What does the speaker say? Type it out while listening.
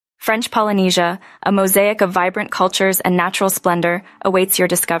French Polynesia, a mosaic of vibrant cultures and natural splendor, awaits your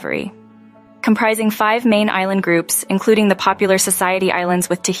discovery. Comprising 5 main island groups, including the popular Society Islands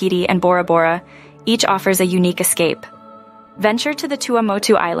with Tahiti and Bora Bora, each offers a unique escape. Venture to the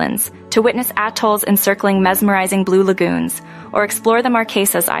Tuamotu Islands to witness atolls encircling mesmerizing blue lagoons, or explore the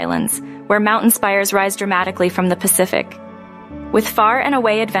Marquesas Islands, where mountain spires rise dramatically from the Pacific. With far and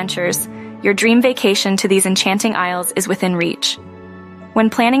away adventures, your dream vacation to these enchanting isles is within reach. When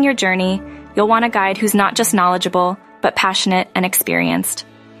planning your journey, you'll want a guide who's not just knowledgeable, but passionate and experienced.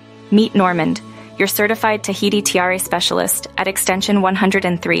 Meet Normand, your certified Tahiti Tiare specialist at Extension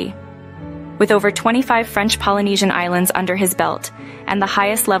 103. With over 25 French Polynesian islands under his belt and the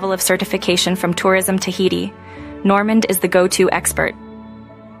highest level of certification from Tourism Tahiti, Normand is the go-to expert.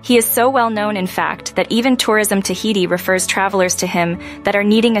 He is so well known, in fact, that even Tourism Tahiti refers travelers to him that are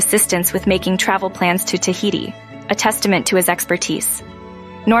needing assistance with making travel plans to Tahiti, a testament to his expertise.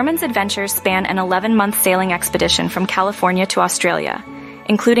 Normand's adventures span an 11-month sailing expedition from California to Australia,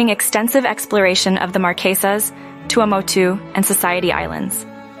 including extensive exploration of the Marquesas, Tuamotu, and Society Islands.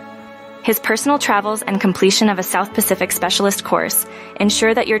 His personal travels and completion of a South Pacific specialist course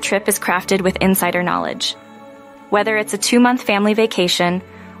ensure that your trip is crafted with insider knowledge. Whether it's a 2-month family vacation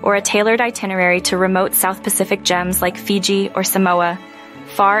or a tailored itinerary to remote South Pacific gems like Fiji or Samoa,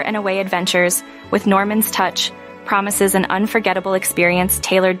 far and away adventures with Normand's touch promises an unforgettable experience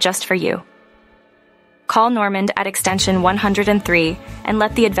tailored just for you. Call Normand at Extension 103 and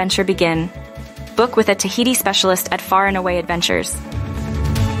let the adventure begin. Book with a Tahiti specialist at Far and Away Adventures.